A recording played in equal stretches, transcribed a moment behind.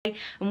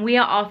And we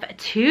are off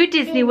to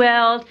Disney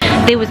World.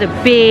 There was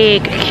a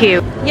big queue.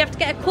 You have to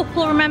get a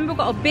couple, remember, we've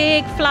got a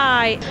big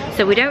flight.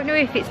 So we don't know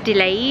if it's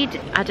delayed.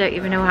 I don't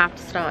even know how to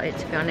start it,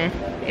 to be honest.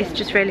 It's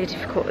just really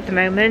difficult at the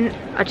moment.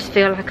 I just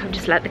feel like I've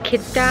just let the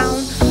kids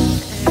down.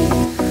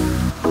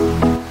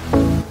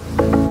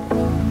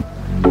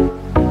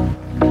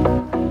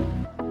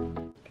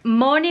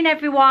 Morning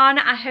everyone,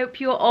 I hope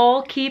you're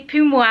all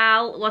keeping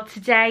well. Well,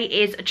 today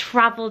is a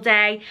travel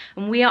day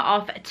and we are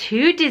off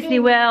to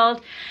Disney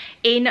World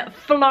in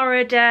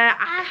Florida.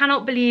 I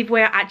cannot believe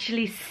we're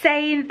actually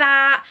saying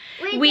that.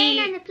 We're going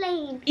on the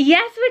plane.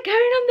 Yes, we're going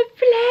on the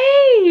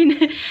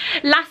plane.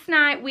 Last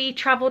night we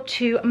travelled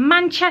to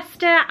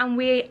Manchester and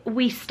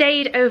we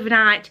stayed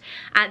overnight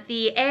at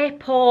the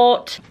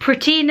airport,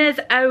 Pratina's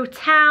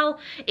Hotel.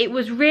 It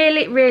was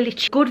really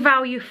cheap. Good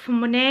value for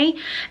money.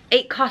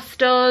 It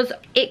cost us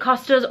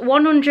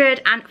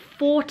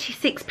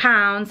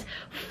 £146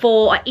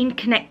 for an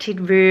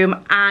in-connected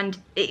room, and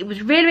it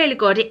was really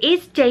good. It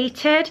is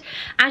dated,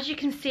 as you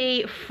can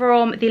see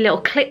from the little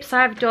clips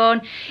I've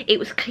done. It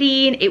was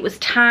clean, it was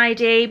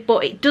tidy,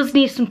 but it does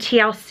need some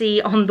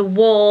TLC on the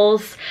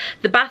walls.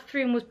 The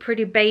bathroom was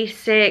pretty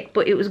basic,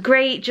 but it was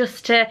great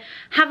just to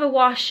have a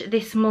wash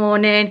this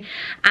morning,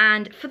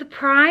 and for the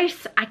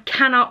price I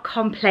cannot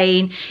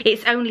complain.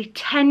 It's only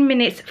 10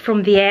 minutes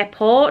from the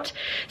airport,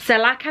 so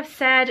like I've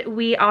said,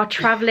 we are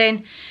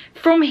traveling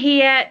from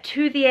here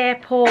to the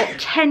airport,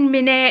 10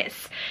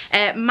 minutes.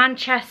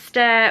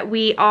 Manchester,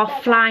 we are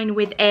flying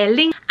with Aer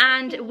Lingus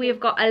and we've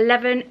got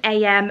 11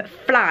 AM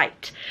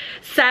flight.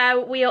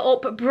 So we are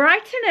up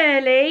bright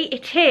and early.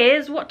 It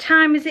is, what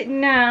time is it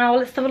now?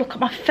 Let's have a look at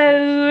my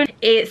phone.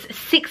 It's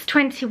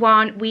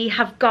 6:21. We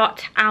have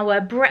got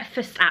our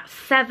breakfast at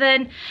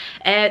 7.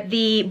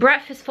 The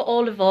breakfast for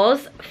all of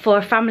us, for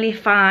a family of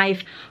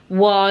 5,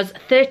 was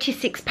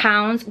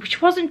 £36,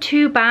 which wasn't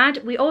too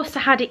bad. We also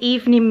had an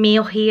evening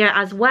meal here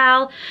as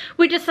well.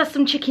 We just had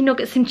some chicken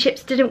nuggets and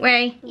chips, didn't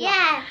we?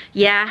 Yeah.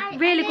 Yeah,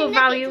 really good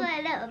value. Were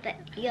a little bit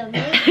yummy.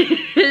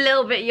 A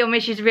little bit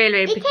yummy. She's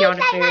really picky on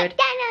her food.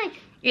 McDonald's.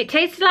 It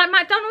tasted like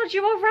McDonald's,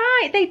 you were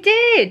right, they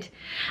did.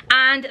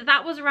 And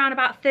that was around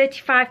about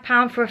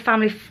 £35 for a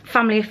family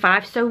of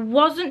 5, so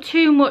wasn't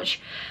too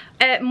much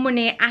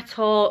money at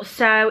all.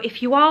 So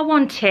if you are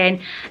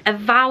wanting a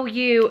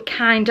value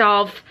kind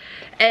of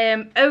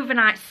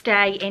overnight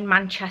stay in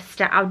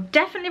Manchester, I would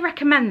definitely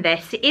recommend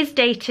this. It is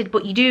dated,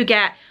 but you do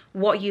get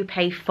what you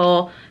pay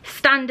for.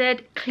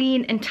 Standard,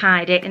 clean and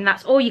tidy, and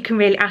that's all you can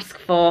really ask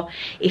for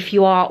if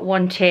you are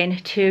wanting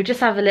to just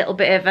have a little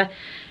bit of a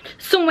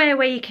somewhere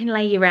where you can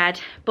lay your head.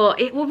 But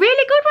it was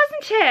really good,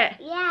 wasn't it?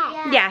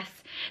 Yeah. Yes.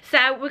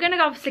 So we're going to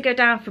obviously go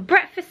down for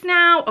breakfast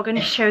now. I'm going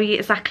to show you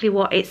exactly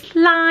what it's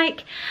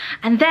like.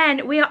 And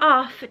then we are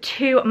off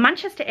to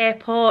Manchester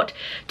Airport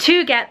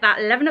to get that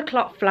 11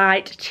 o'clock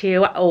flight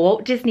to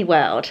Walt Disney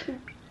World.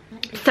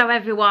 So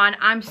everyone,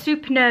 I'm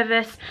super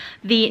nervous.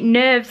 The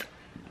nerves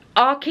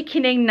are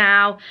kicking in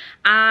now.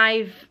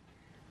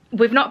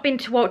 We've not been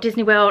to Walt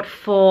Disney World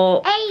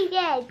for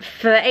ages.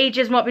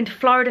 We've not been to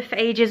Florida for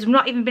ages. We've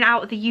not even been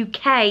out of the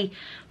UK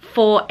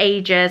for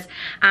ages,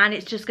 and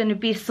it's just going to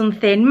be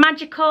something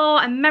magical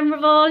and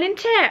memorable,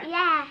 isn't it?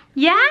 Yeah.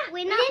 Yeah?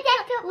 We not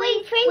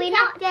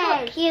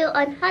took you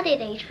on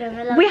holidays for a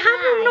long time. We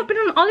haven't not been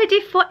on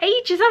holiday for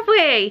ages, have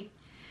we?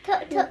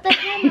 Took the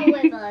camera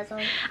with us.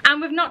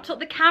 And we've not took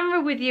the camera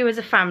with you as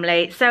a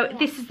family, so yeah.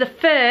 This is the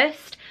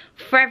first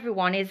for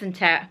everyone, isn't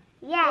it?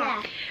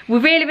 Yeah. We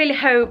really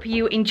hope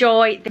you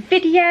enjoy the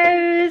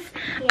videos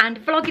and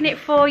vlogging it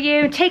for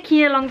you, taking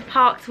you along the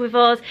parks with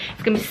us.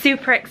 It's going to be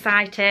super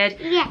excited.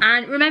 Yeah.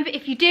 And remember,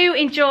 if you do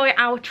enjoy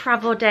our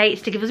travel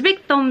dates, to give us a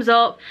big thumbs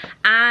up.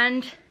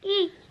 And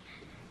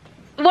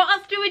what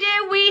else do?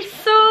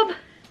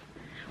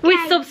 We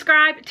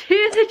subscribe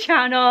to the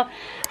channel.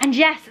 And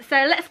yes, so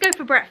let's go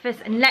for breakfast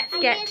and let's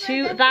get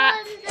to that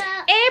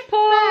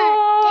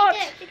airport.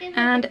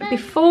 And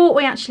before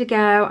we actually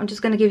go, I'm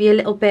just going to give you a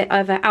little bit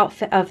of an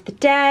outfit of the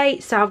day.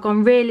 So I've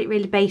gone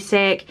really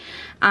basic.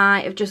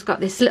 I have just got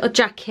this little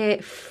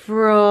jacket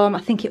from, I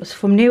think it was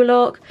from New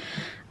Look.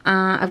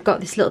 I've got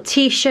this little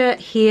t-shirt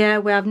here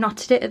where I've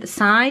knotted it at the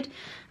side.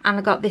 And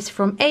I got this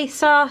from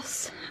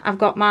ASOS. I've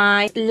got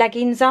my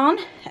leggings on,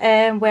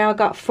 where I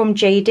got from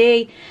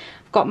JD.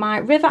 Got my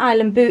River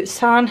Island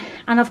boots on,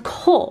 and of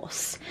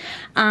course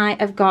I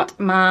have got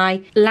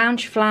my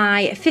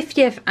Loungefly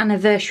 50th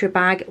anniversary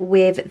bag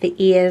with the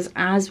ears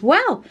as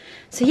well.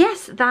 So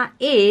yes, that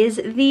is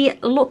the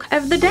look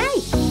of the day.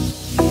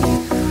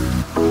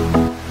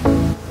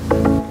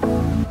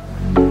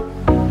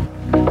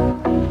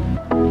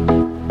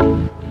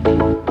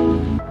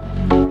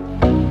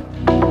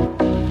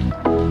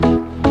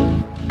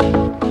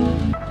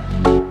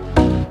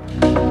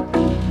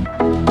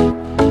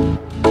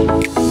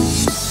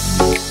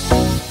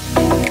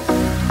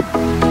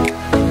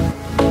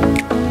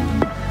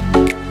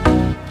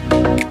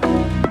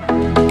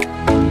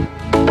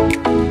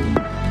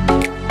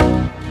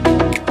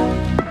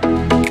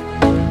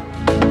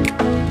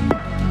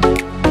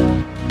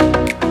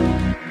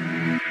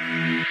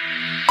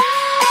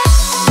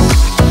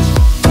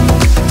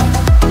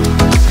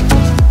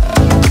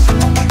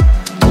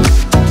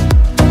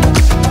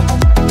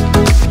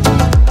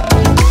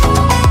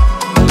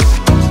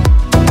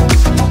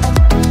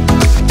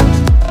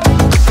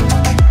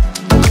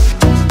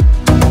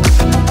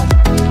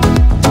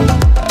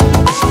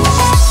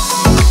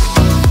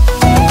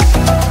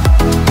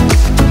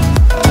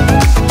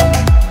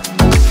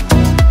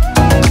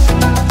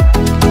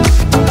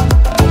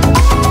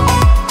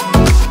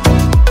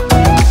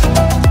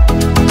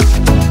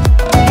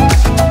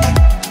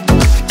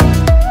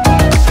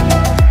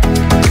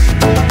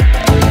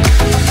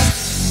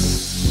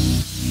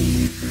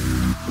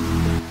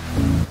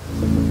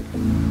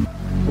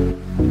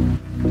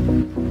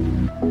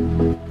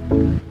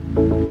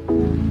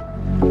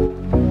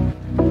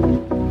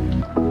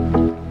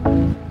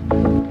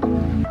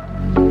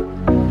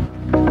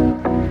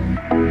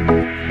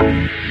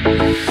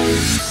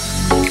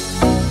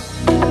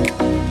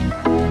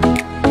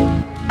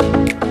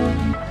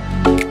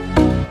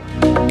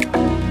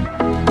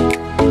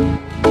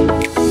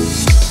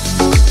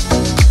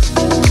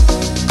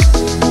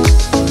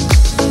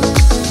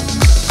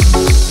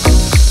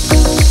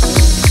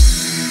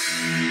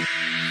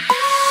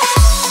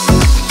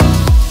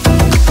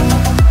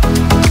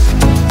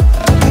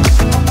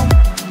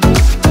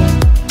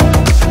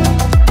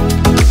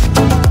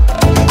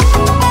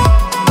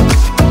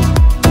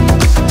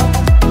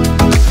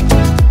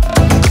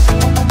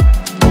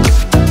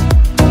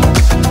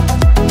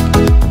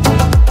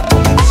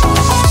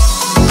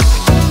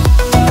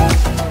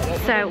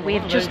 So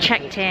we've just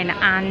checked in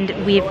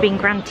and we've been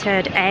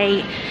granted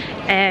a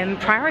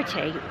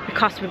priority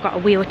because we've got a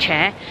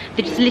wheelchair.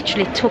 They just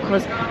literally took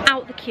us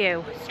out the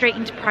queue straight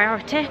into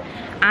priority,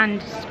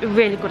 and a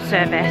really good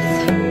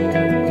service.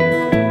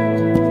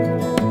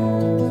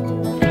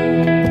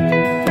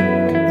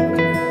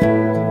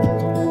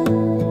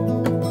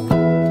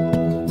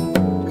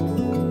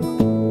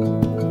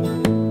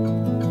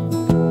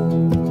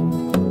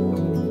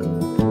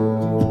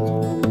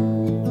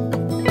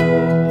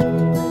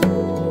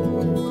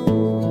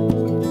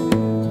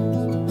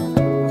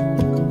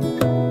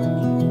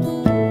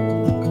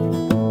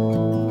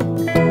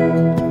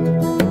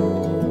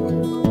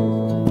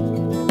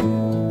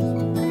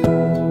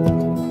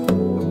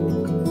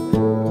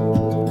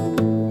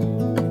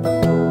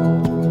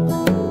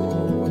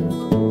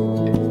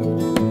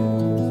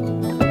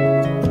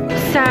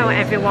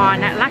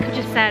 Everyone, like I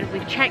just said,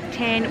 we've checked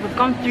in, we've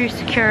gone through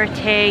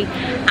security,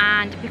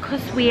 and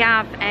because we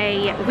have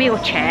a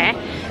wheelchair,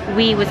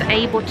 we was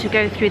able to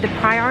go through the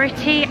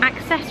priority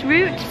access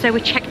route. So we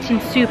checked in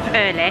super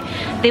early.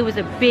 There was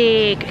a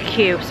big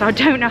queue, so I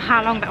don't know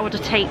how long that would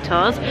have taken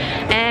us,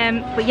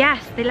 but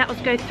yes, they let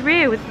us go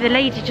through. The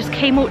lady just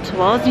came up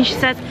to us and she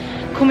says,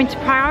 come into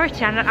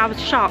priority, and I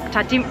was shocked.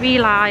 I didn't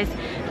realise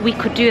we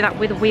could do that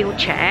with a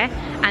wheelchair.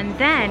 And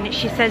then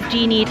she says, do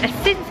you need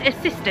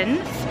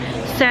assistance?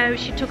 So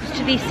she took us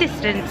to the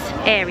assistance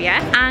area,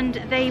 and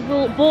they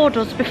will board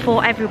us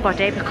before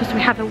everybody because we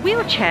have a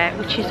wheelchair,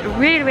 which is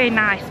really, really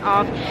nice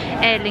of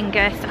Aer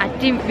Lingus. I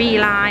didn't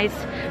realise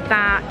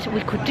that we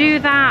could do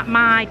that.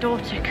 My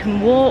daughter can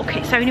walk.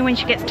 It's only when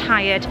she gets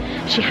tired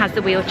she has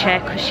the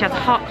wheelchair because she has a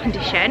heart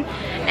condition.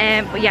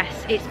 But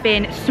yes, it's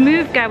been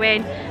smooth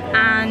going,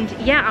 and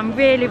yeah, I'm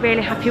really,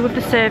 really happy with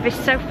the service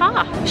so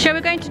far. Shall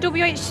we go into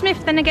WH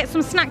Smith then and get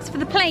some snacks for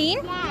the plane?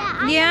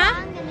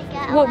 Yeah?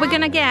 What we're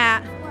gonna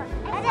get?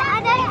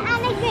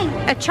 And a drink.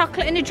 A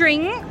chocolate and a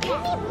drink.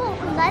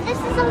 This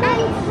is a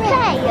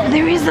play.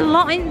 There is a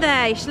lot in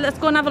there. Let's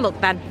go and have a look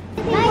then.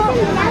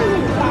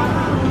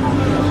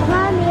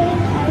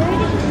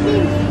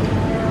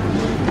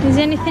 Is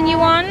there anything you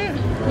want?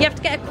 You have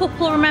to get a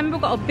couple, remember,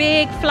 we've got a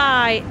big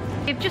flight.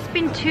 We've just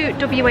been to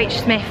WH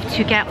Smith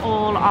to get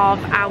all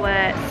of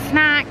our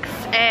snacks.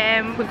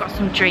 We've got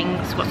some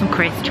drinks, we've got some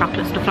crisps,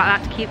 chocolate, stuff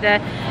like that to keep the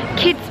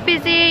kids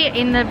busy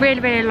in the really,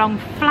 really long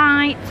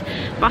flight.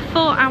 But I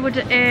thought I would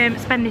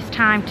spend this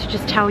time to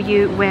just tell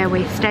you where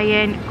we're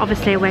staying.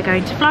 Obviously we're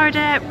going to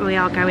Florida, we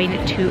are going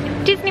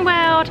to Disney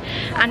World,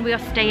 and we are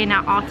staying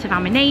at Art of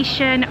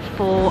Animation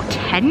for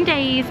 10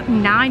 days,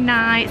 9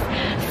 nights,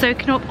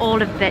 soaking up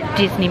all of the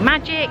Disney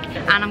magic,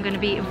 and I'm going to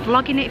be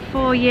vlogging it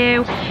for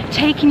you,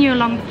 taking you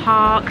along the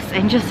parks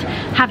and just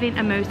having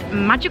a most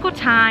magical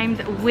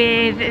times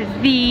with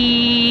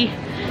the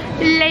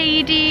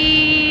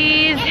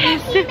ladies.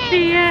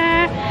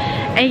 Sophia.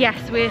 And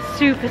yes, we're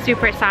super,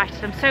 super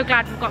excited. I'm so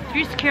glad we've got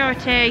through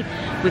security,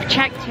 we've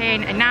checked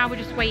in, and now we're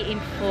just waiting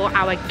for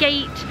our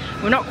gate.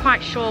 We're not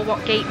quite sure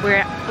what gate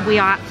we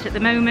are at the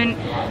moment.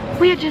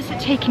 We are just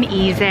taking it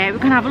easy. We're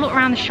gonna have a look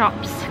around the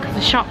shops because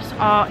the shops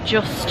are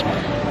just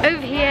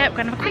over here. We're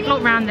gonna have a quick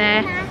look around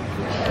there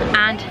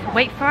and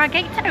wait for our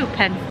gate to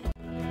open.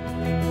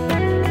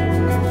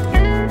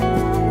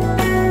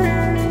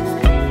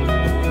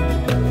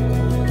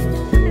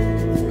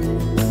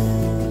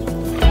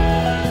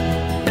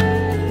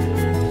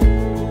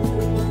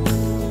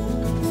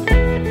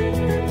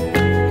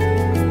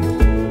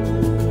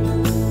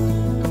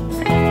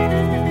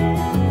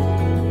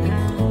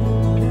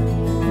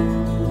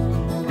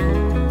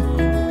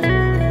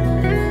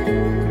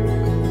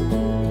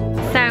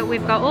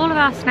 We've got all of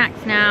our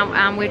snacks now,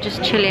 and we're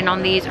just chilling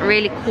on these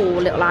really cool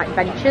little like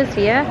benches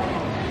here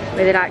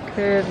where they like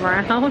curve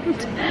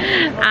around.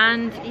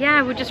 And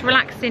yeah, we're just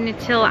relaxing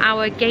until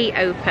our gate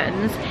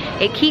opens.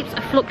 It keeps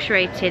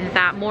fluctuating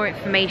that more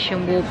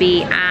information will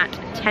be at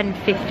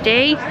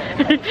 10:50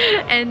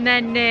 and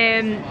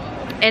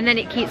then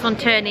it keeps on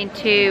turning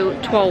to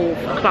 12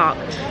 o'clock.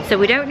 So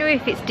we don't know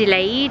if it's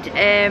delayed.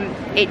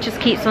 It just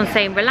keeps on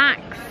saying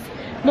relax.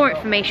 More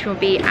information will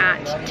be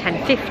at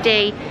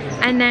 10:50,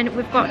 and then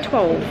we've got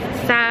 12.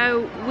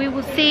 So we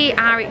will see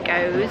how it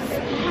goes.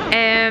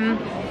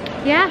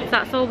 Yeah,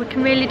 that's all we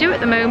can really do at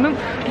the moment.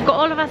 We've got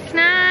all of our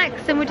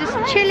snacks and we're just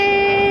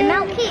chilling. The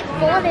milk keeps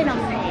falling on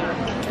me.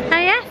 Oh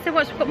yeah, so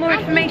once we've got more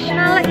information,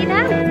 I'll let you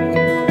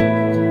know.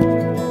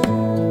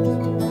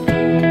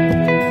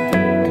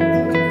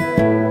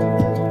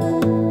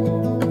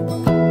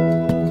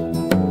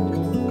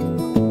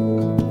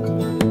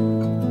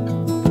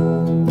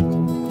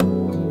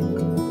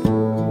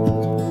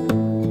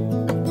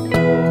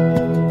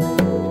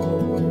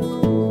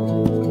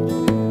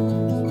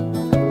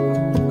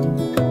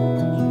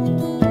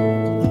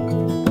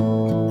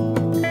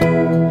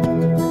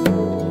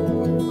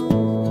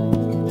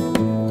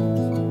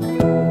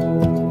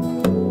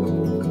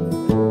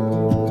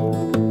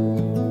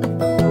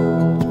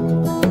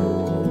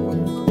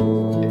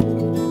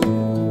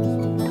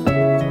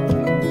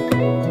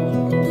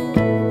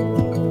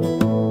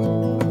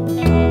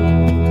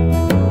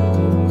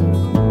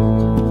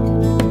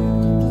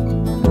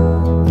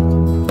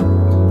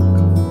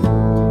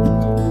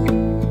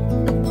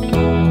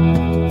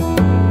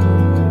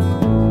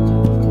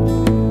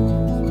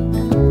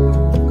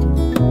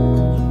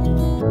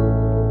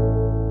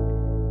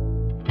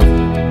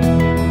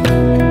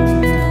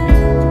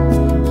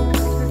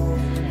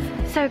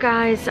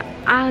 guys,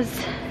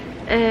 as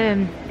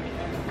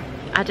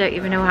I don't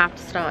even know how to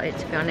start it,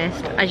 to be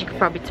honest. As you can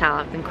probably tell,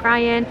 I've been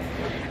crying.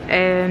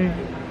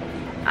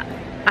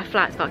 Our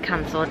flights got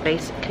cancelled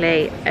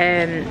basically.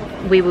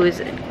 We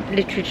was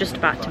literally just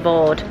about to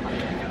board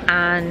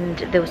and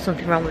there was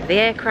something wrong with the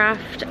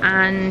aircraft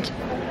and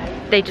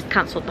they just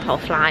cancelled the whole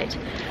flight.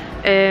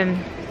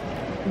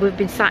 We've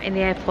been sat in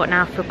the airport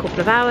now for a couple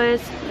of hours.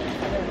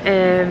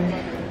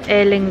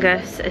 Aer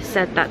Lingus has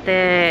said that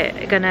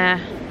they're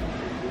gonna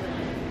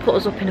put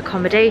us up in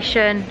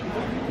accommodation.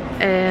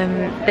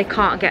 They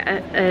can't get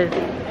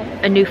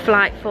a new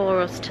flight for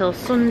us till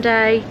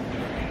Sunday.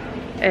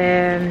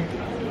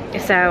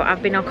 So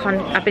I've been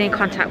in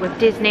contact with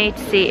Disney to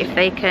see if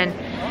they can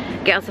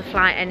get us a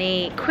flight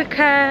any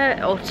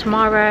quicker or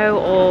tomorrow,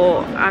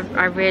 or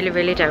I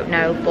really don't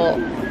know, but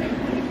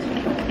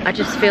I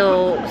just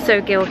feel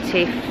so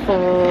guilty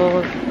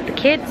for the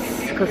kids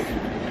because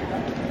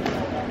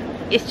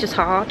it's just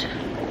hard.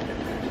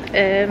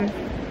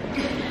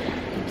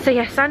 So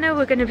yes, I know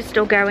we're going to be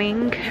still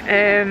going.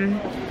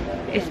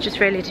 It's just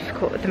really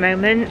difficult at the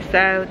moment.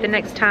 So the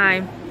next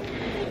time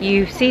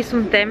you see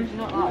something,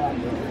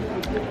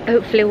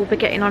 hopefully we'll be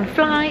getting on a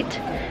flight.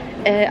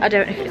 I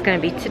don't know if it's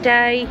going to be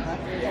today.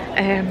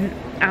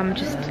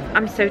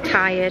 I'm so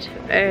tired.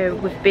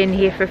 We've been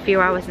here for a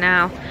few hours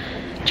now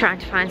trying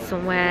to find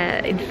somewhere.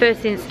 In the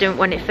first instance,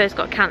 when it first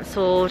got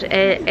cancelled,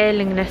 Aer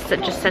Lingus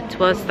just said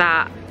to us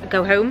that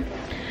go home.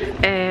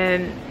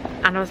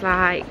 And I was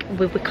like,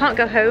 we can't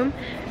go home.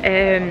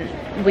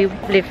 We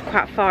live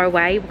quite far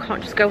away. We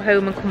can't just go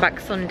home and come back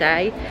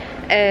Sunday.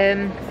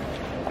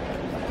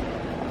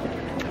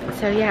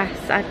 So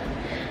yes, I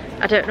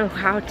don't know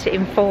how to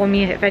inform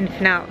you of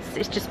anything else.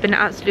 It's just been an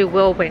absolute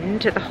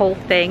whirlwind, the whole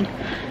thing.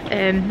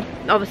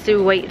 Obviously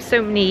we waited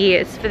so many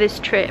years for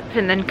this trip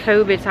and then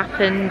COVID's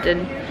happened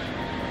and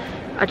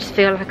I just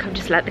feel like I've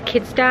just let the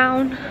kids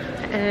down.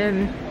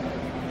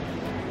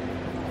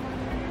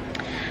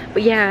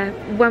 But yeah,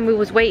 when we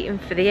was waiting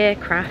for the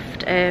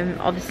aircraft,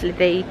 obviously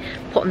they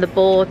put on the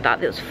board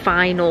that it was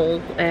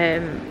final,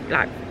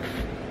 like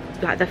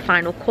the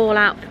final call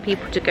out for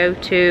people to go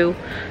to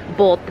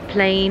board the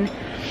plane.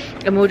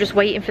 And we were just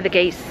waiting for the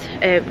gates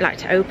like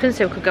to open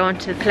so we could go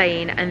onto the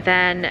plane, and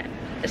then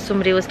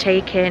somebody was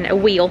taking a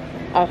wheel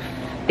off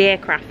the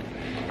aircraft.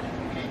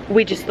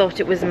 We just thought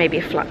it was maybe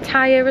a flat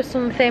tire or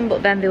something,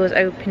 but then there was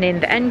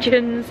opening the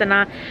engines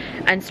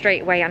and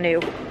straight away I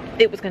knew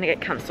it was going to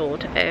get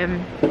cancelled.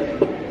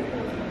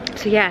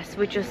 So yes,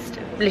 we're just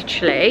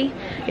literally,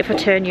 if I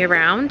turn you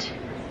around,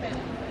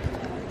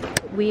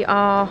 we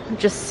are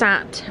just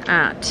sat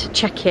at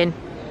check-in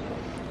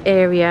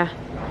area.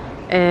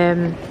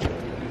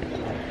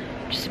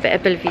 Just a bit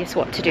oblivious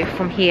what to do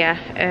from here.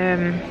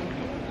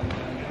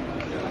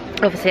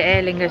 Obviously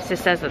Aer Lingus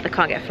says that they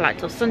can't get a flight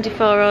till Sunday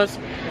for us,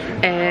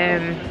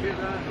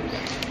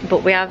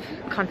 but we have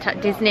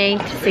contacted Disney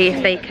to see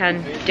if they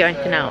can do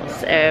anything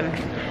else.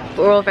 But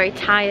we're all very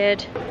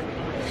tired,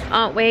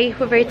 aren't we?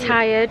 We're very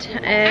tired.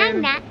 I'm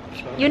not.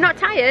 You're not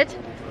tired?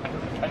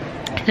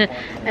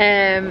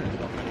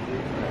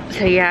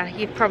 So yeah,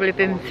 you've probably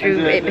been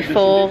through it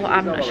before,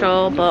 I'm not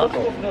sure, but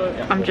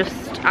I'm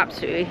just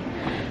absolutely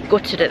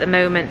gutted at the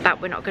moment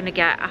that we're not going to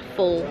get a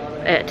full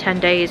 10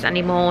 days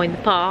anymore in the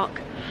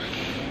park.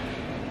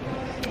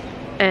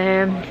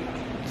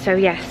 So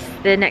yes,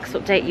 the next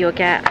update you'll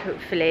get,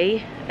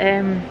 hopefully,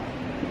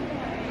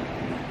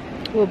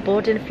 we're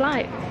boarding a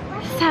flight.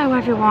 So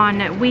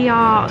everyone, we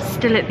are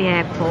still at the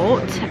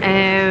airport.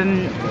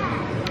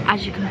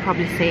 As you can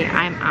probably see,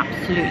 I'm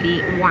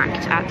absolutely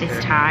whacked at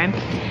this time.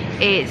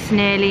 It's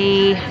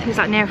nearly, it's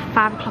like near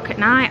 5 o'clock at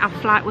night. Our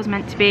flight was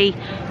meant to be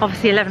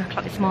obviously 11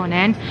 o'clock this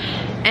morning.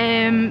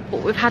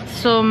 But we've had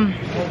some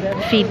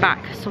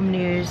feedback, some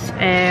news.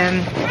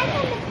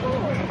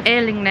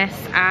 Aer Lingus,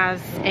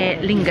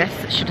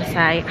 should I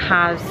say,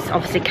 has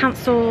obviously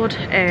cancelled.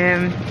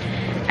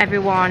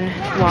 Everyone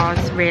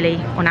was really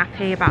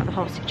unhappy about the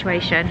whole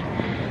situation.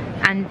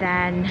 And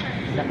then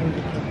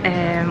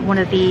one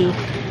of the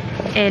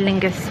Aer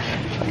Lingus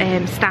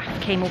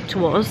staff came up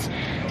to us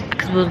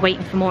because we were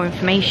waiting for more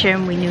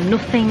information. We knew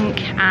nothing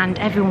and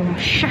everyone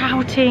was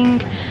shouting,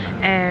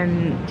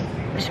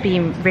 just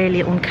being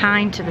really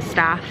unkind to the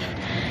staff,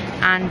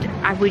 and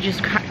we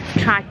just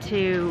tried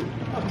to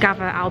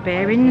gather our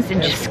bearings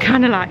and just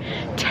kind of like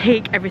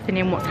take everything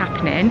in what's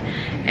happening.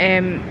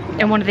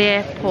 And one of the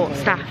airport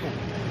staff,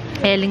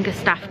 Aer Lingus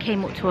staff,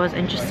 came up to us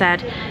and just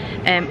said,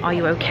 are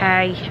you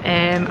okay?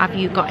 Have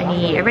you got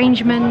any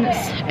arrangements?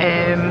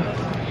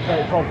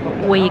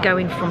 Where you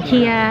going from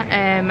here?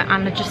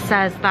 And it just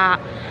says that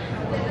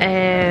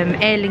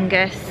Aer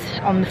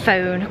Lingus on the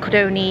phone could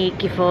only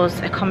give us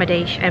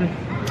accommodation.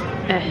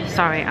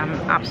 Sorry, I'm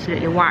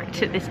absolutely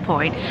whacked at this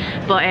point,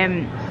 but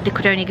they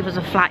could only give us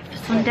a flight for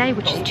Sunday,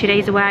 which is 2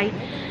 days away,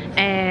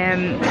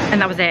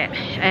 and that was it.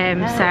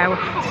 So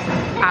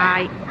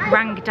I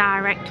rang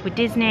direct with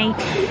Disney.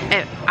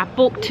 I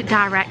booked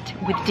direct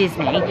with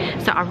Disney,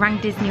 so I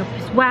rang Disney up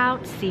as well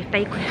to see if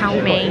they could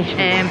help me.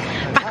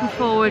 Back and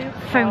forward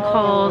phone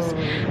calls,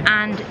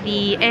 and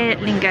the Aer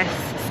Lingus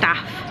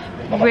staff,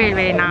 really,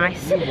 really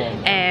nice.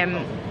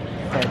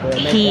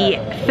 He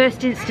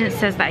first instance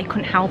says that he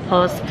couldn't help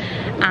us,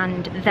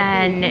 and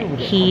then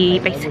he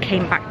basically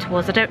came back to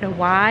us. I don't know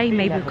why,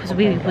 maybe because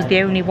we was the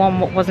only one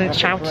that wasn't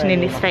shouting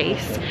in his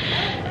face,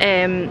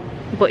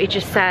 but he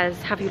just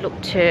says, have you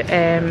looked at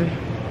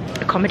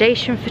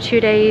accommodation for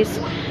 2 days?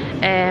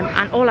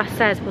 And all I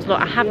says was, look,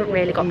 I haven't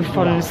really got the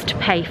funds to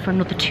pay for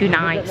another 2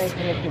 nights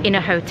in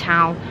a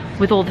hotel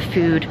with all the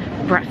food,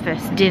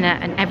 breakfast, dinner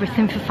and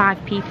everything for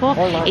 5 people.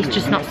 It's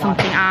just not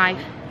something I've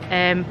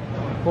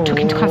took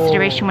into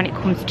consideration when it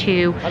comes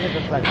to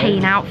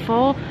paying out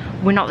for.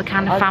 We're not the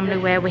kind of family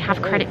where we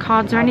have credit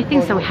cards or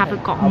anything, so we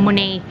haven't got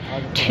money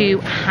to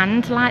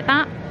hand like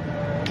that.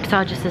 So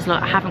I just says,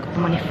 look, I haven't got the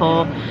money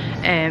for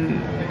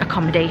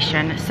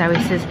accommodation. So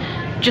he says,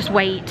 just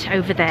wait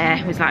over there.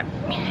 He was like,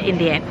 in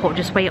the airport,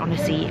 just wait on a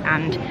seat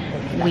and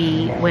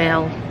we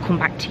will come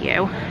back to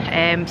you.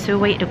 So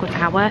we waited a good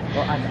hour.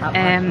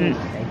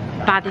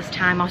 By this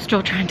time I was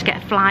still trying to get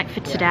a flight for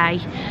today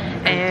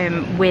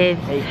with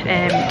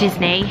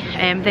Disney.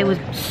 They were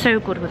so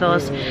good with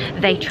us.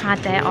 They tried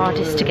their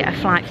hardest to get a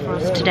flight for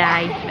us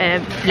today,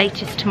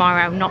 latest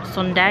tomorrow, not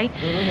Sunday.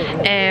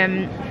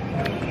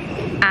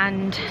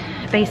 And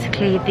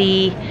basically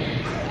the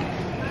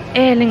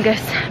Aer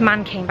Lingus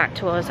man came back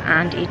to us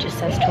and he just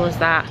says to us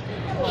that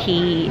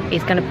he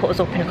is going to put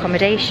us up in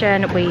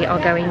accommodation. We are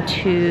going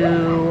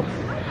to,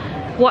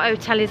 what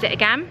hotel is it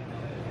again?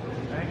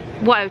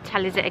 What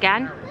hotel is it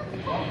again?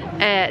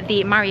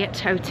 The Marriott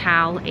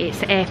Hotel.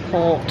 It's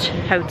airport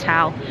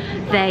hotel.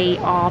 They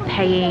are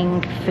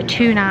paying for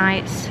 2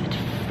 nights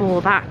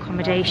for that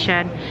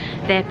accommodation.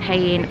 They're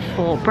paying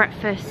for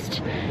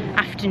breakfast,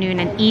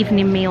 afternoon and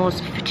evening meals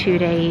for 2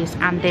 days,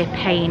 and they're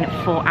paying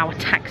for our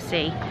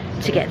taxi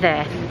to get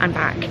there and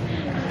back.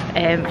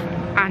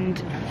 And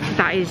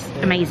that is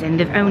amazing.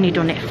 They've only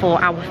done it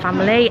for our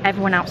family.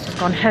 Everyone else has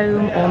gone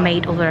home or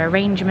made other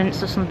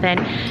arrangements or something.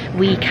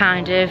 We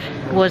kind of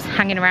was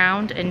hanging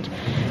around and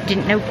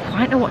didn't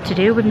quite know what to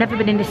do. We've never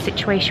been in this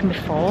situation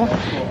before.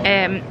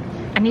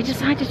 And he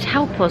decided to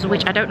help us,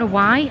 which I don't know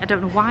why. I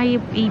don't know why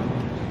he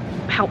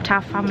helped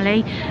our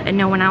family and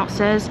no one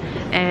else's.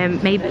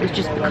 Maybe it was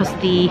just because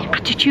the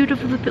attitude of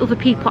the other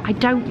people, I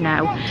don't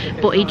know.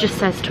 But he just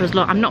says to us,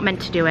 look, I'm not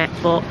meant to do it,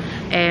 but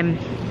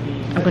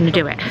I'm going to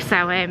do it.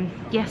 So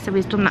yeah, so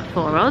he's done that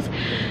for us.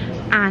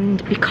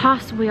 And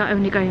because we are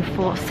only going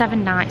for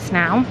 7 nights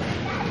now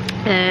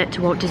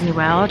to Walt Disney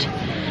World,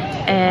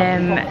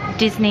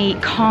 Disney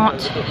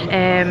can't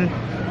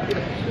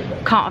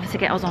obviously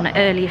get us on an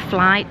earlier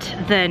flight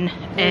than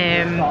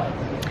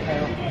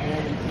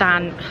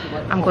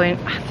I'm going,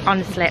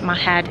 honestly my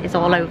head is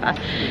all over,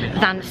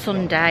 than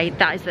Sunday.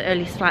 That is the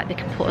earliest flight they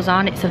can put us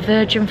on. It's a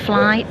Virgin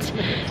flight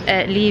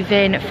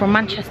leaving from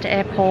Manchester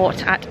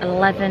Airport at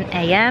 11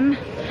 AM.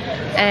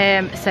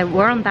 So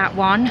we're on that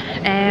one,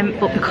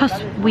 but because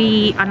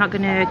we are not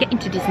going to get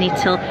into Disney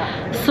till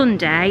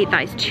Sunday,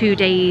 that is 2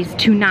 days,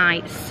 2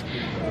 nights,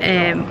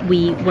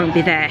 we won't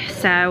be there.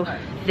 So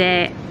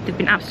they've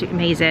been absolutely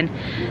amazing.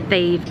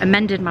 They've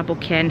amended my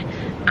booking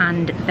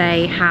and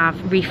they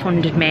have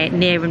refunded me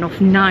near enough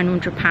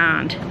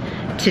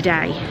 £900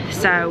 today.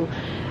 So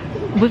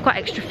we've got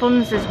extra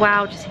funds as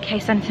well, just in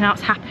case anything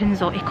else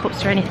happens or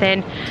hiccups or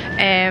anything.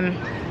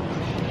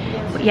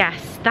 But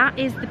yes, that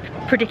is the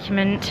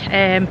predicament.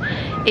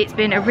 It's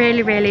been a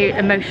really, really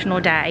emotional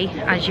day,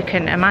 as you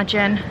can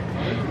imagine.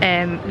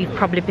 You've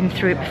probably been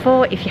through it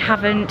before. If you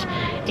haven't,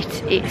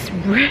 it's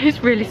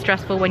really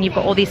stressful when you've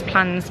got all these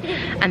plans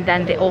and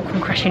then they all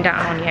come crashing down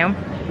on you.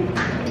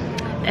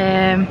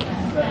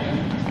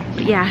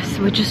 But yes,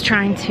 we're just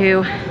trying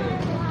to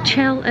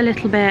chill a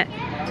little bit,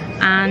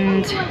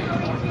 and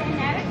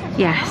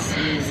yes,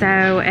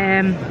 so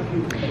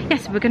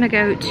yes, we're gonna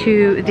go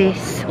to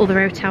this other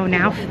hotel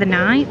now for the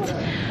night.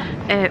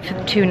 For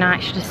the 2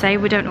 nights, should I say.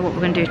 We don't know what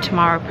we're going to do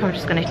tomorrow. Probably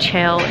just going to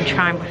chill and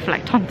try and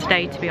reflect on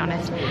today, to be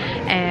honest.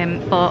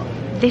 But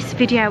this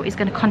video is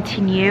going to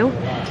continue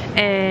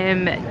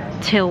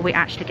till we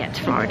actually get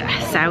to Florida.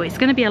 So it's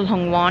going to be a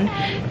long one,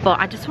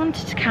 but I just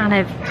wanted to kind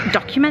of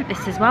document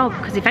this as well,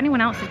 because if anyone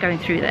else is going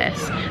through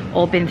this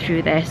or been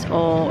through this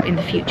or in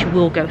the future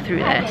will go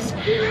through this,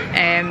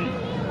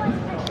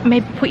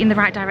 maybe put you in the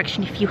right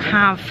direction if you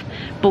have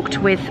booked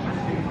with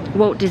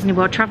Walt Disney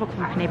World Travel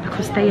Company,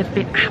 because they have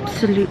been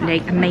absolutely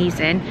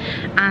amazing.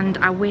 And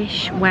I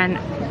wish when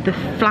the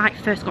flight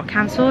first got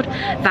cancelled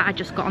that I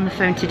just got on the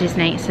phone to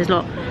Disney. It says,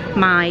 look,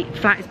 my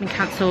flight has been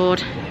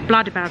cancelled,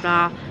 blah blah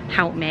blah,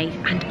 help me.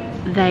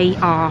 And they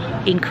are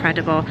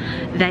incredible.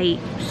 They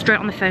straight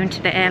on the phone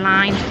to the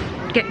airline,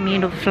 get me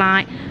another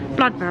flight,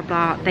 blah blah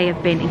blah. They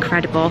have been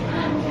incredible.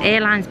 The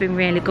airline's been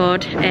really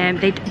good.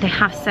 They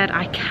have said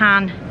I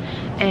can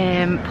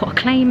put a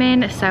claim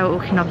in, so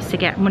we can obviously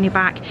get money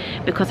back,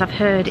 because I've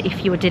heard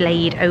if you are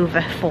delayed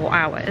over 4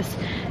 hours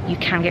you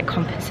can get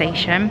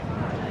compensation.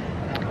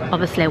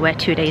 Obviously we're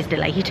 2 days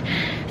delayed,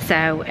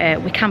 so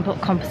we can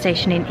put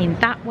compensation in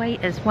that way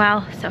as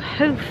well. So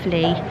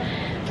hopefully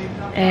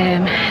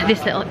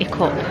this little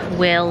hiccup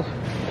will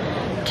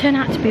turn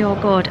out to be all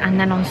good, and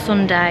then on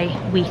Sunday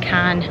we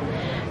can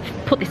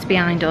put this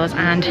behind us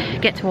and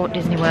get to Walt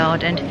Disney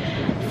World and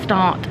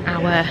start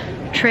our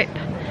trip.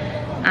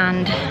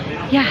 And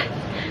yeah,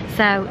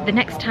 so the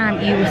next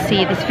time you will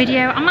see this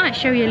video, I might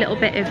show you a little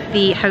bit of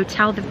the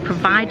hotel they've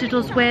provided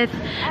us with.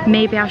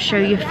 Maybe I'll show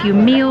you a few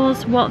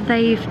meals, what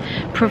they've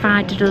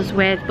provided us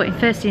with, but in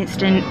first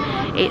instance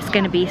it's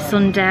going to be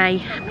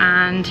Sunday,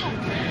 and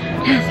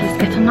yes, let's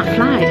get on that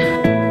flight.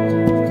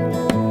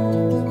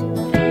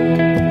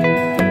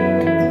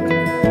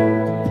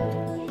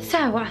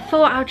 So I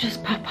thought I'll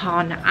just pop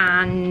on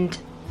and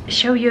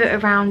show you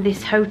around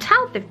this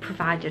hotel they've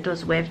provided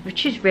us with,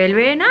 which is really,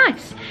 really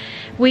nice.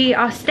 We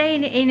are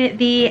staying in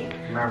the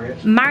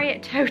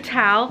Marriott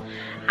Hotel,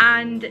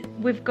 and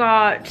we've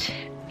got,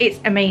 it's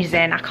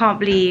amazing. I can't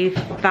believe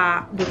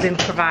that we've been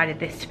provided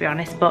this, to be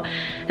honest, but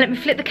let me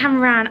flip the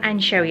camera around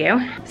and show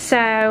you.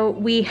 So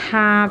we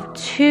have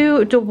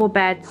 2 double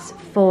beds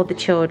for the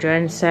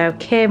children, so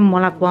Kim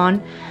will have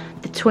one,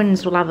 the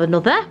twins will have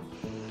another,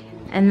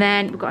 and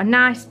then we've got a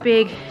nice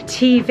big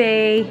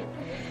TV,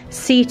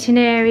 seating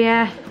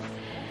area.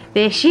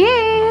 There she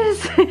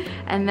is.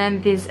 And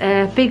then there's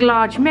a big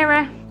large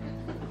mirror,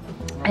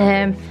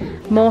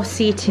 more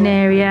seating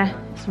area,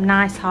 some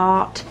nice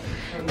heart.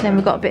 Then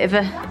we've got a bit of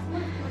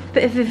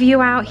a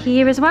view out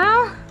here as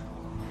well.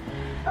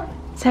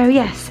 So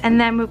yes, and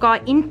then we've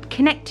got in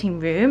connecting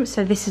room.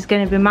 So this is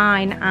going to be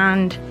mine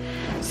and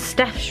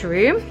Steph's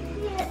room.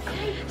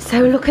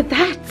 So look at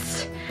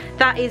that.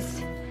 That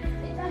is,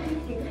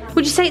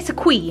 would you say it's a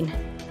queen?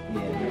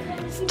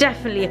 It's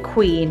definitely a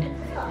queen.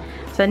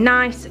 So a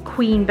nice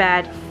queen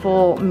bed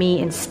for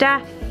me and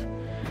Steph,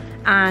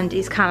 and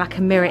it's kind of like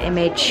a mirror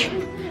image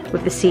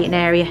with the seating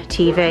area,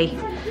 TV,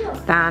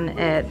 than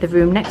the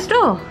room next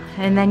door.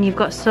 And then you've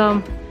got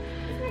some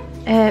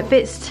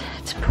bits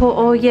to put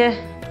all your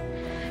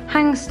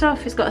hang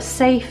stuff. It's got a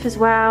safe as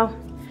well.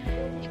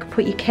 You can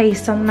put your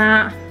case on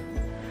that.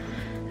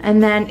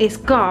 And then it's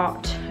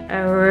got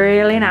a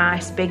really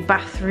nice big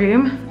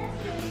bathroom.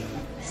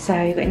 So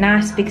you've got a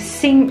nice big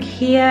sink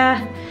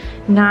here,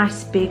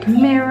 nice big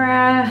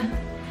mirror,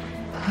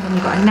 and then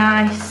you've got a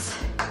nice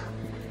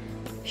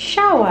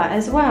shower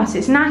as well. So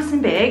it's nice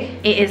and big.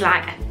 It is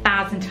like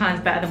 1,000 times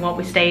better than what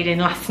we stayed in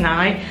last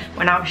night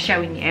when I was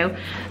showing you,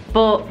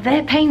 but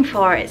they're paying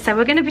for it, so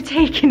we're going to be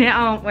taking it,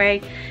 aren't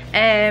we,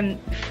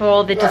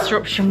 for the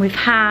disruption we've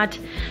had.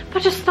 But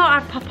I just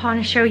thought I'd pop on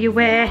and show you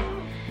where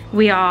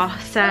we are.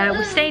 So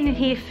we're staying in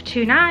here for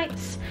 2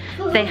 nights.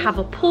 They have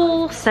a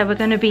pool, so we're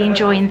going to be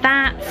enjoying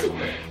that.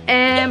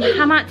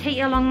 I might take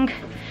you along,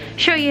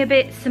 show you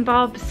bits and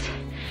bobs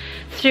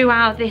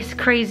throughout this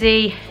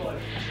crazy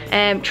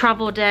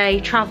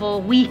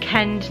travel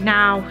weekend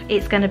now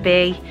it's going to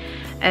be.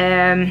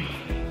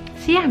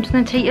 So yeah, I'm just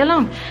going to take you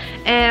along.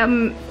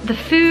 The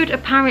food,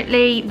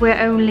 apparently we're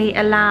only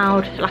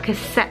allowed like a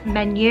set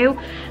menu,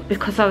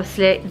 because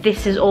obviously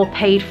this is all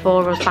paid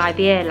for us by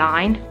the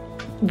airline.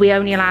 We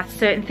only allow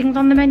certain things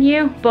on the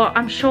menu, but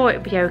I'm sure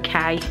it'll be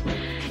okay.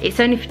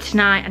 It's only for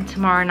tonight and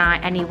tomorrow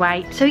night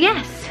anyway. So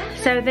yes,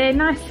 so they're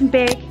nice and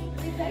big,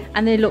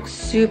 and they look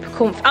super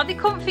comfy. Are they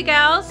comfy,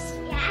 girls?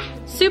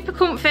 Yeah. Super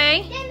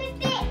comfy?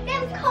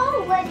 They're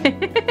cold.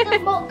 They're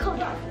more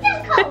cold.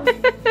 They're cold.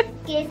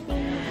 Excuse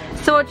me.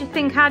 So what do you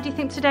think? How do you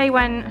think today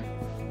went?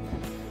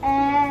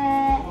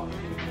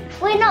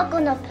 We're not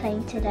going on a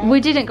plane today.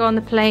 We didn't go on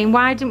the plane.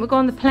 Why didn't we go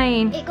on the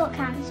plane? It got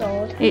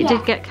cancelled. It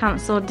did get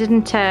cancelled,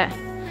 didn't it?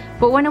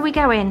 But when are we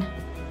going?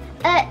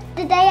 The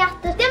day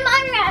after.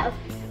 Tomorrow.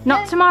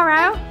 Not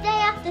tomorrow? The day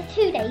after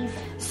 2 days.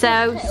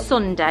 So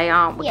Sunday,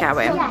 aren't we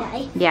going?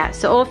 Sunday. Yeah,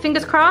 so all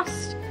fingers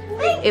crossed.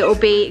 It will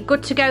be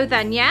good to go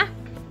then, yeah?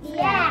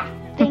 Yeah.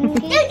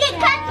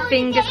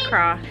 Fingers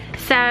crossed.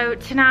 So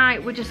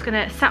tonight we're just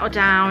gonna settle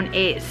down.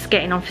 It's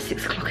getting on for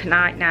 6 o'clock at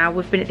night now.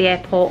 We've been at the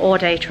airport all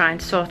day trying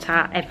to sort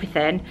out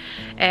everything.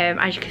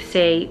 As you can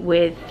see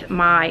with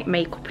my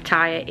makeup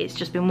attire, it's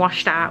just been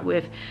washed out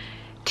with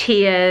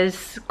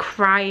tears,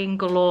 crying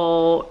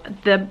galore,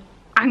 the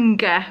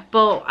anger,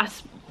 but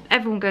as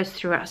everyone goes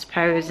through it, I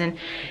suppose, and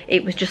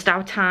it was just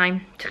our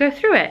time to go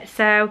through it.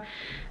 So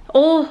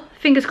all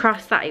fingers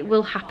crossed that it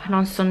will happen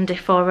on Sunday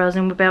for us,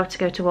 and we'll be able to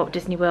go to Walt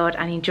Disney World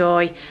and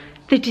enjoy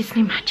the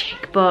Disney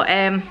magic. But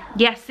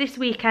yes, this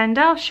weekend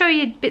I'll show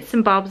you bits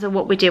and bobs of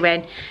what we're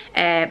doing,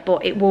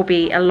 but it will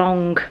be a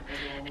long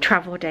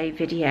travel day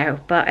video.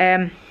 But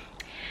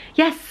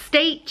yes,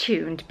 stay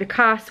tuned,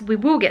 because we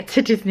will get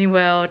to Disney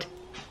World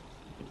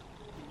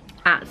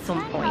at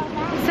some point.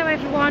 So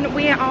everyone,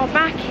 we are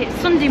back. It's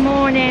Sunday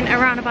morning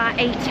around about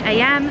 8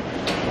 AM.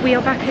 We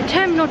are back at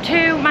Terminal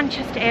 2,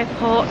 Manchester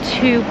Airport,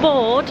 to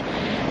board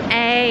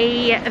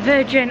a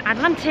Virgin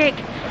Atlantic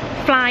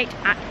flight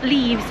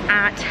leaves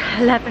at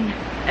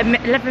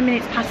 11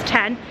 minutes past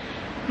 10.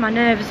 My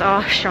nerves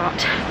are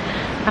shot.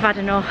 I've had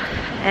enough.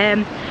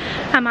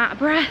 I'm out of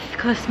breath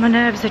because my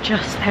nerves are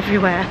just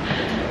everywhere.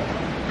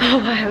 Oh,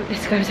 I hope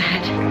this goes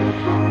ahead.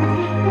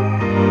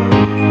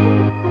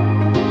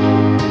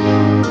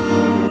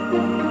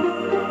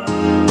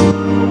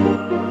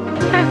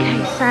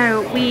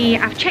 So we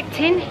have checked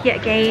in yet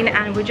again,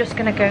 and we're just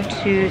going to go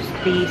to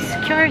the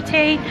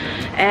security.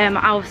 I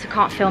obviously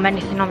can't film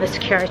anything on the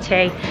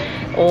security,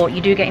 or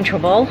you do get in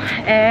trouble.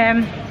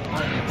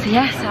 So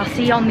yes, I'll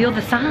see you on the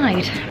other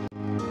side.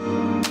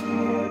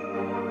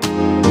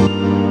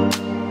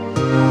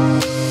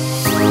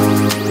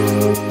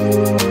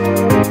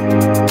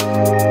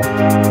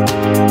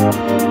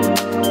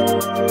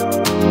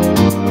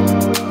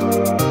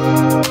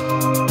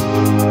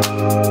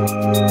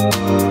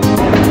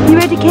 You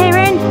ready,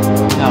 Kieran?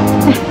 No.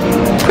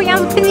 Put your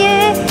hands in the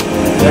air.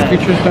 Yeah,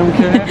 pictures don't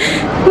care.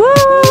 Woo!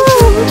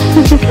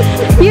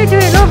 You do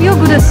it, love. You're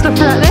good at stuff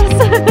like this.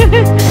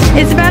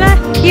 Isabella,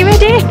 you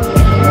ready?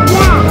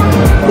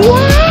 Yeah.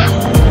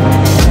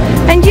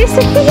 Yeah. And you,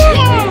 Sophia?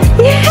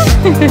 Yeah.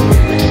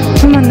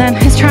 Come on then,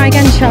 let's try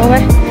again, shall we?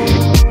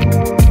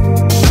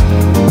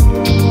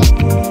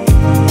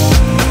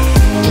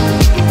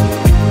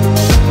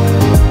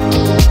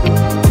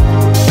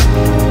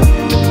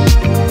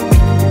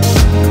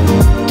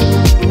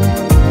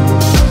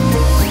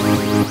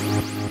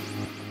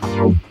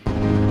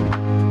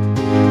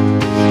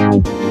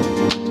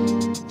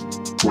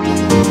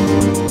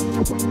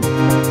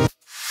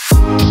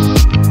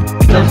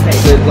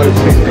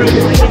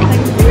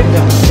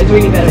 It's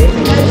really better.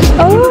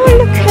 Oh,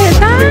 look at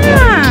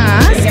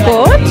that. That's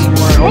good.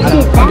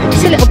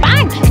 It's a little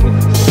bag.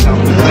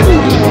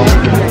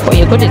 Well,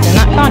 you're good at doing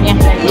that, can't you?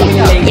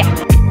 Yeah.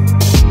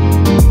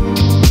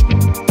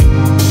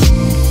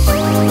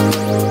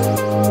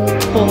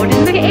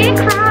 Boarding the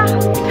aircraft.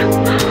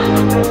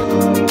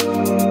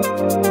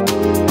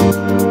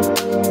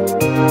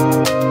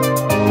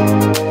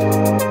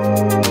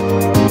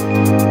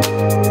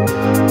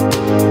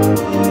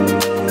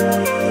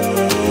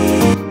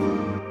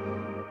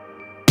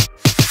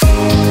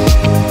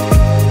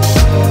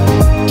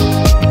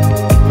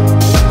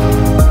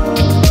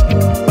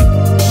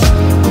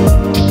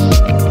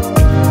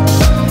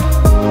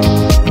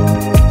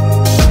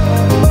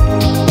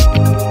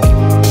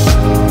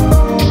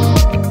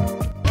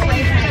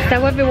 So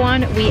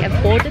everyone, we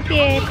have boarded the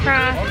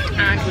aircraft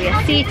and we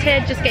are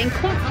seated, just getting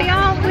comfy,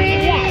 aren't we?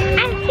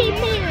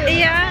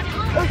 Yeah.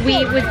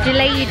 We was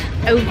delayed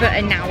over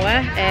an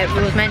hour.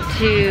 We was meant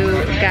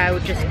to go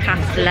just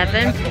past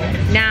 11.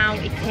 Now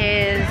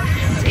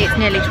it's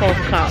nearly 12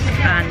 o'clock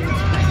and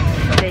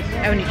they're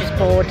only just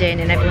boarding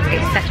and everyone's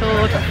getting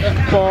settled.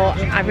 But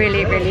I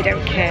really, really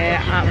don't care.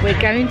 We're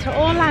going to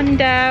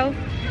Orlando.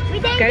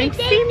 We're going to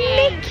see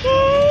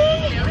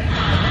Mickey.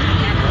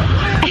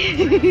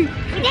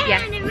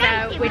 Yes,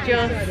 so we're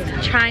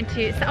just trying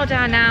to settle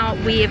down now.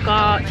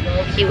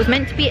 It was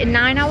meant to be a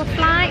 9-hour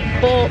flight,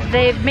 but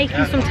they're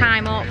making some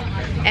time up,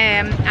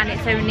 and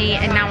it's only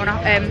an hour,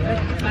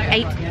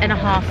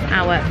 8.5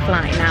 hour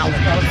flight now.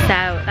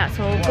 So that's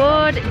all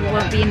good. We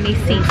won't be in these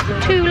seats for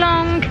too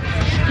long.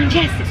 And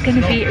yes, it's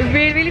going to be a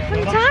really, really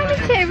fun time,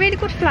 isn't it? A really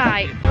good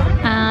flight.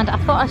 And I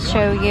thought I'd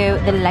show you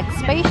the leg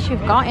space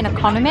you've got in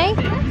economy.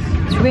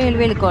 It's really,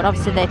 really good.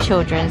 Obviously they're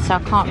children, so I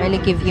can't really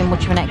give you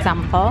much of an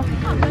example,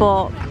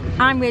 but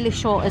I'm really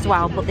short as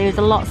well, but there's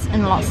lots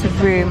and lots of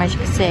room, as you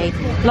can see.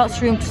 Lots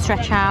of room to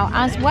stretch out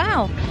as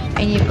well.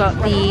 And you've got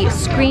the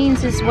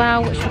screens as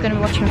well, which we're going to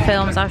be watching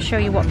films. I'll show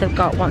you what they've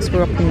got once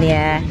we're up in the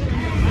air.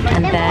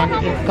 And then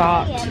you've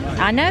got,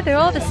 I know they're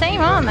all the same,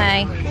 aren't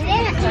they?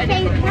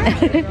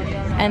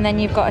 And then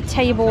you've got a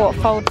table that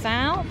folds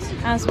out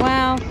as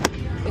well.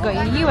 You've got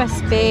your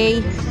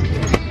USB.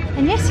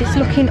 And yes, it's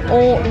looking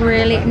all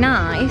really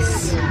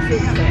nice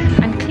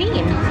and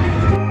clean.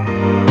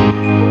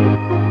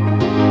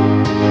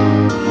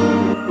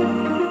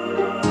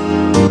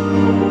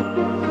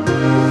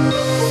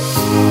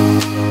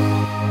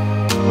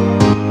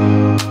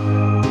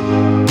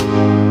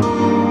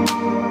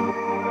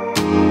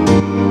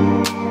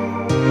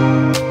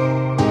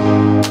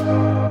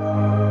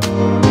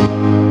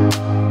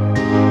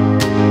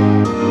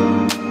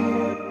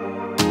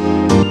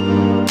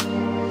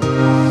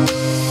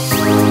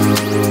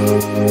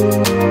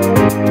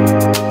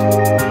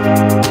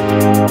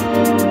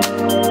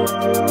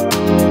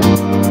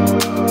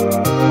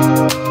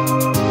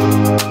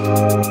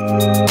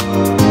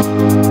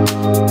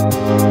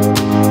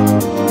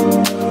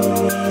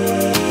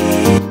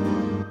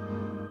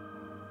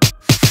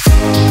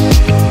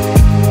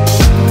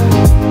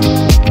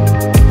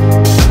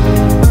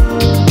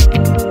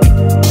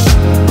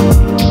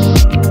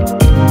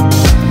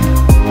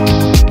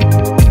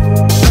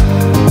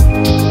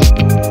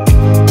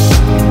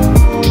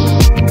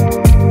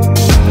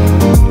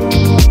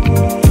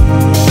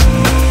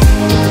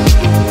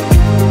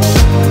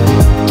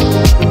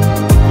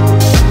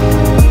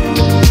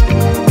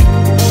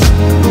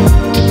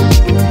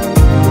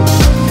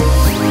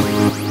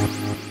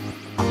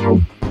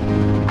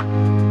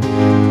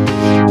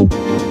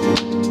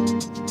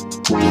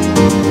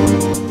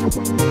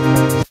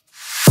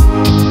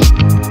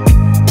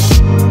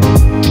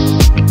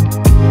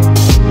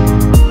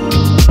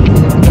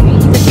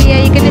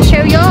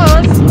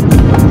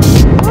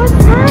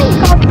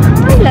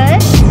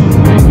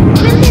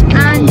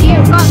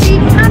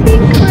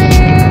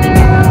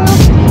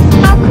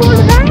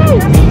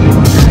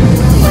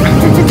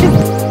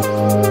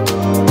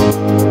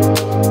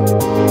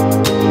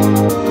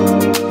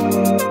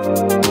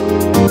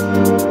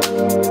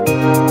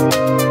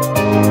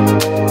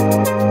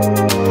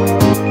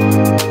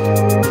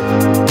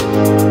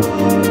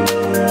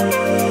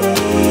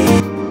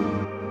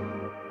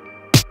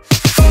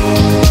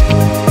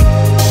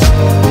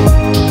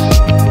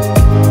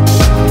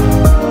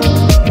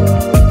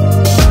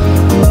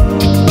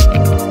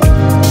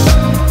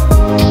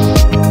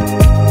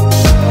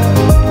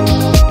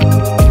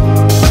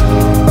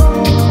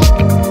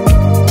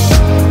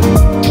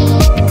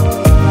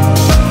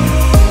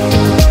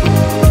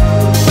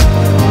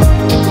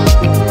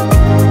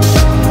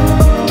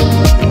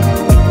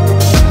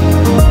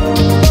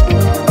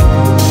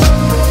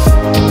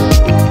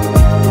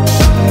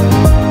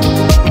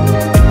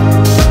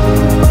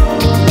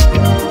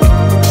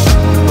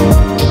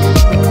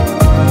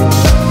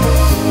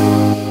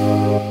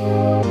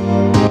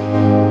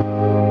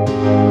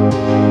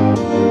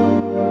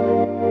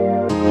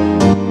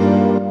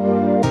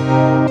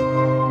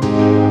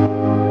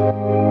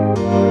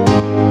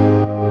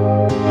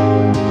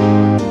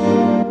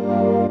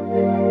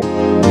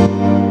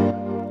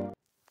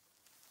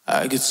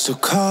 get so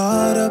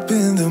caught up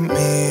in the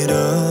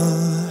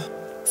middle,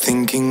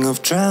 thinking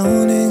of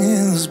drowning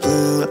in those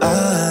blue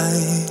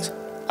eyes.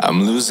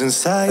 I'm losing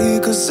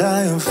sight 'cause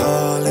I am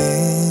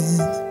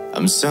falling.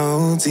 I'm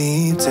so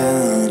deep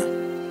down,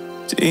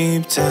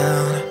 deep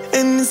down.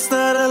 And it's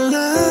not a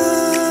lie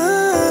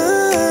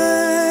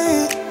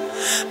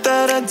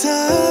that I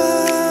die.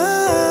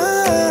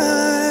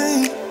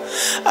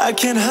 I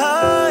can't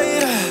hide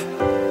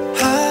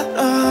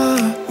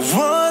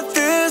what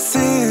this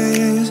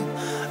is.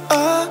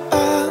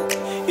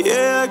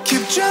 Yeah, I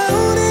keep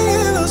drowning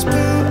in those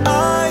blue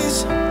eyes,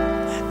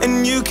 and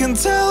you can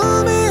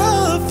tell me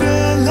all of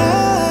your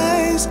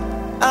lies.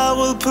 I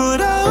will put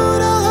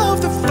out all of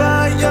the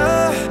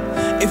fire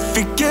if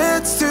it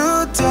gets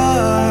too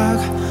dark.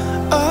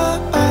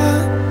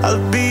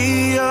 I'll be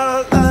your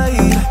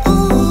light.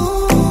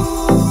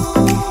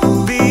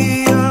 Be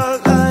your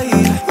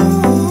light.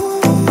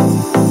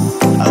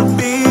 I'll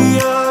be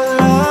your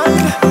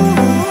light.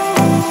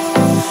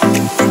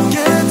 If it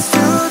gets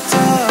too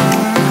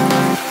dark,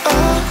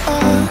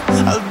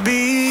 I'll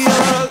be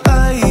your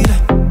light.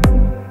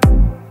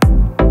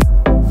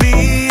 Be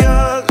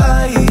your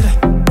light.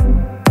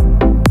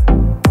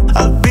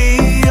 I'll be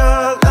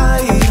your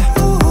light.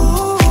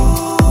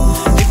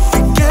 If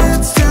it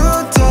gets too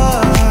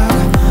dark,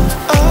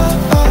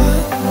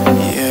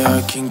 yeah, I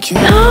can keep.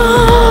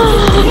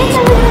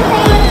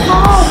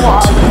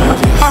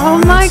 Oh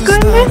my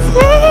goodness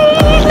me!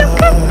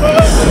 Look at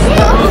this!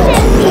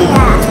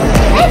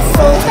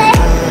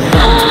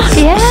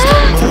 Yeah!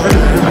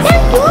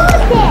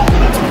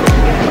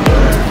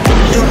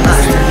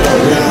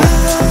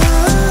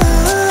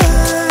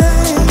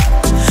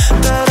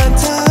 That I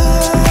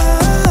die.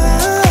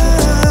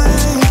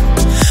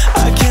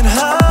 I can't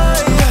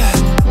hide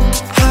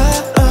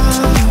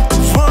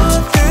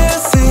what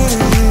this is.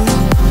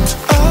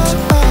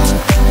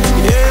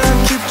 Yeah, I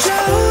keep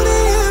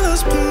drowning in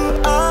those blue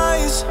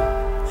eyes,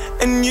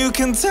 and you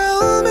can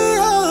tell me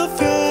all of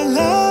your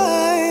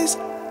lies.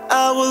 I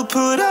will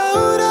put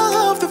out all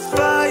of the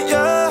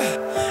fire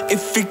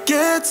if it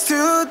gets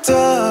too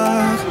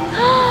dark.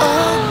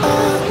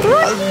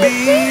 I'll be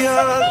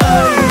your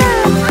light.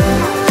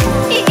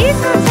 It is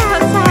hot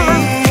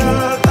outside.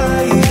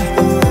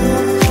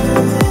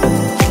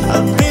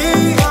 I'll be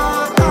your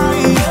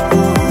light.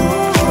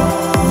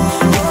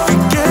 If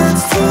it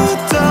gets too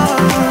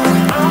dark,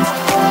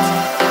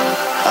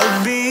 I'll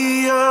be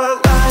your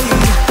light.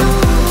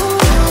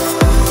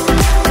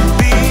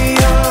 Be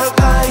your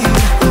light.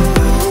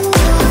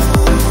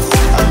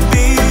 I'll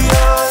be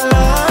your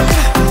light.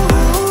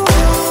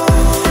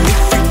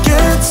 If it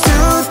gets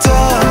too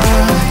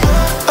dark,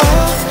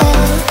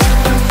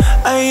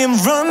 I am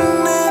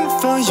running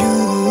for you.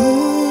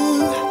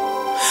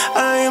 I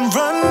am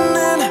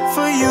running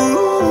for you.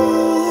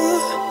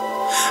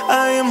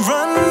 I am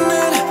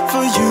running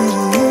for you.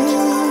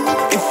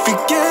 If it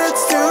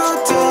gets too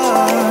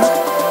dark,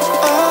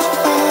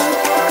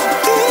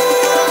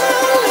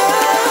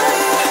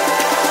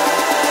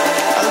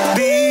 I'll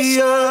be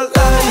your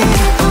light.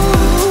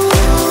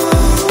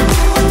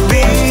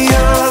 Be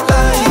your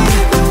light.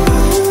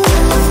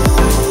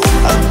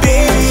 I'll be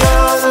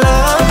your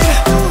light.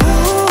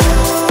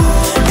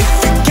 If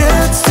it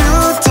gets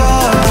too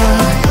dark,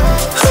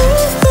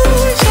 I'll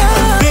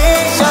be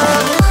your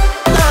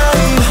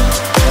light.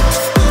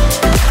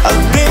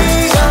 I'll be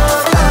your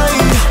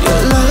light.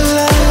 Your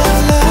light.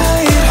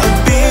 I'll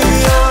be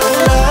your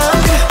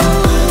light.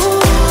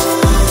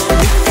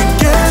 If it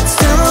gets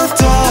too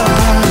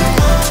dark,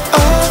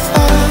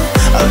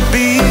 I'll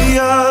be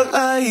your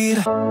light.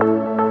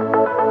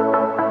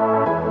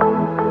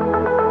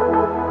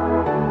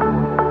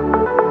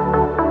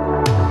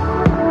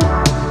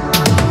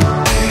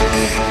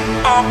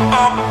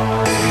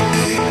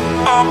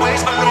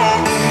 Always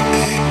alone.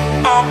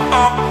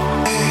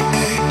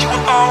 You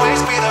will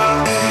always be there.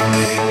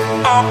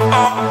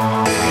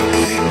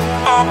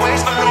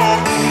 Always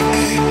alone.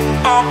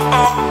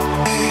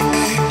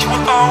 You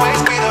will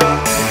always be there.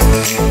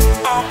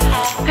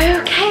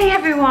 Okay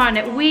everyone,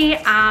 we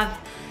have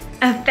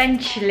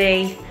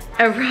eventually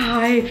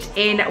arrived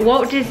in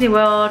Walt Disney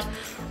World,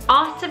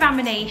 Art of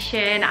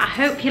Animation. I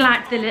hope you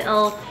liked the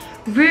little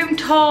room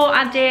tour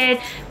I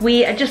did.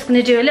 We are just going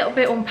to do a little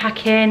bit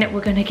unpacking.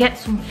 We're going to get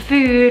some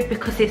food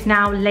because it's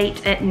now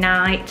late at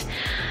night,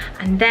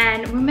 and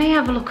then we may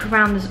have a look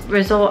around the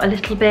resort a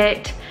little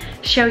bit,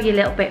 show you a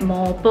little bit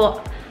more.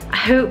 But I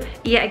hope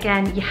yet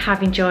again you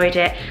have enjoyed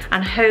it,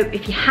 and I hope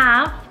if you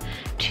have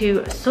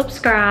to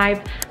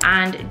subscribe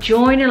and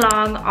join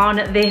along on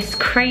this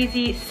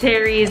crazy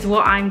series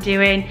what I'm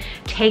doing,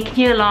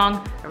 taking you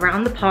along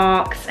around the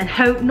parks, and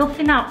hope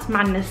nothing else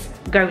madness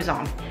goes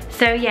on.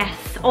 So yes,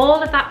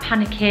 all of that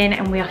panicking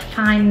and we are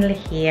finally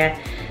here.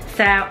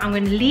 So I'm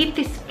going to leave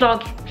this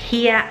vlog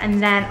here, and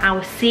then I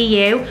will see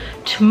you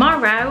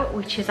tomorrow,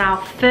 which is our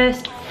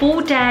first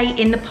full day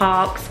in the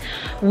parks.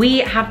 We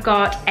have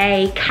got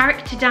a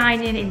character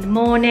dining in the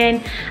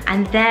morning,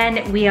 and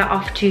then we are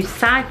off to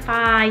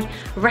Sci-Fi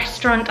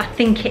restaurant, I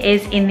think it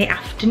is, in the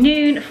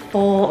afternoon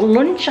for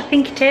lunch, I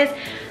think it is.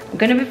 I'm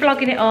going to be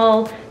vlogging it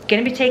all.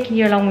 going to be taking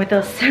you along with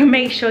us, so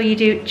make sure you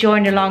do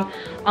join along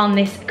on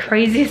this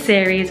crazy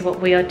series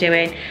what we are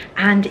doing.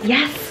 And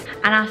yes,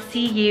 and I'll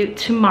see you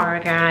tomorrow,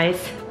 guys.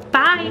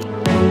 Bye.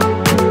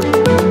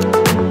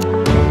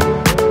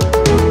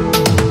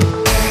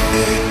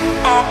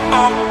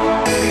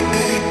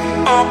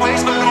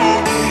 Always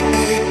alone.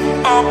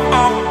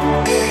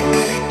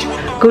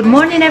 Good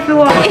morning,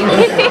 everyone.